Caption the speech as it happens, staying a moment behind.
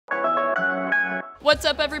What's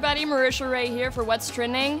up everybody, Marisha Ray here for What's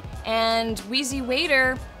Trending, and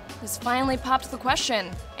WheezyWaiter has finally popped the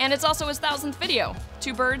question. And it's also his 1000th video.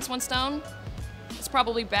 2 birds, 1 stone. It's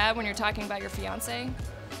probably bad when you're talking about your fiance.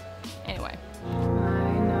 Anyway.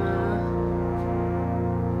 Chyna,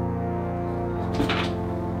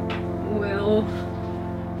 will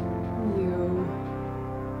you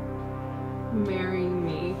marry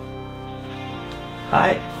me?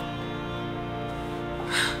 Hi.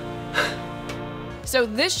 So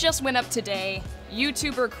this just went up today.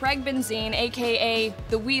 YouTuber Craig Benzine, aka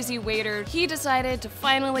the WheezyWaiter, he decided to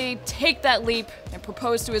finally take that leap and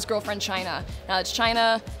propose to his girlfriend Chyna. Now it's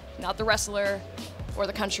Chyna, not the wrestler, or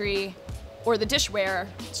the country, or the dishware.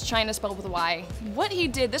 It's Chyna spelled with a Y. What he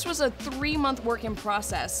did, this was a 3-month work in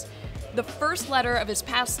process. The first letter of his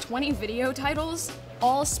past 20 video titles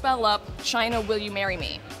all spell up, Chyna, will you marry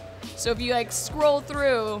me? So if you like scroll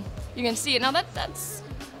through, you can see it. Now that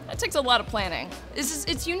takes a lot of planning.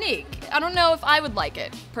 It's unique. I don't know if I would like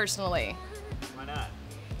it, personally. Why not?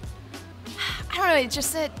 I don't know, it's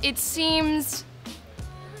just that it seems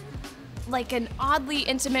like an oddly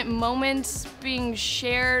intimate moment being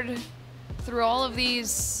shared through all of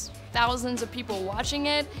these thousands of people watching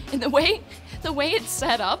it. And the way it's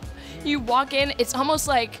set up, you walk in, it's almost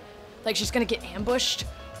like she's gonna get ambushed,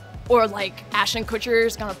 or like Ashton Kutcher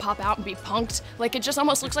is gonna pop out and be punked. Like it just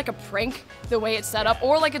almost looks like a prank the way it's set up,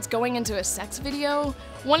 or like it's going into a sex video.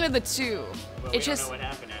 One of the two. Well, It just don't know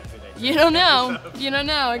what happened after that. you don't know. You don't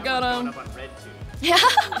know. I got Up on Red Tube. Yeah.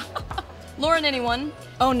 Lauren, anyone?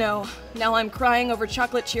 Oh no. Now I'm crying over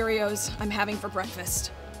chocolate Cheerios I'm having for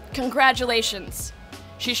breakfast. Congratulations.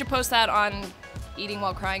 She should post that on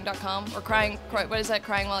eatingwhilecrying.com or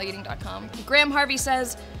cryingwhileeating.com. Graham Harvey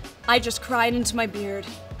says, I just cried into my beard.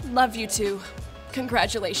 Love you too.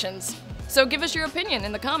 Congratulations. So give us your opinion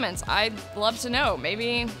in the comments. I'd love to know.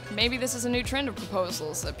 Maybe this is a new trend of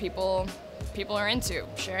proposals that people are into,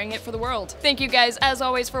 sharing it for the world. Thank you guys, as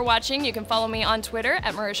always, for watching. You can follow me on Twitter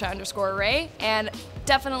at Marisha_Ray, and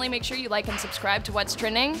definitely make sure you like and subscribe to What's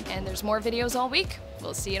Trending, and there's more videos all week.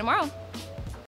 We'll see you tomorrow.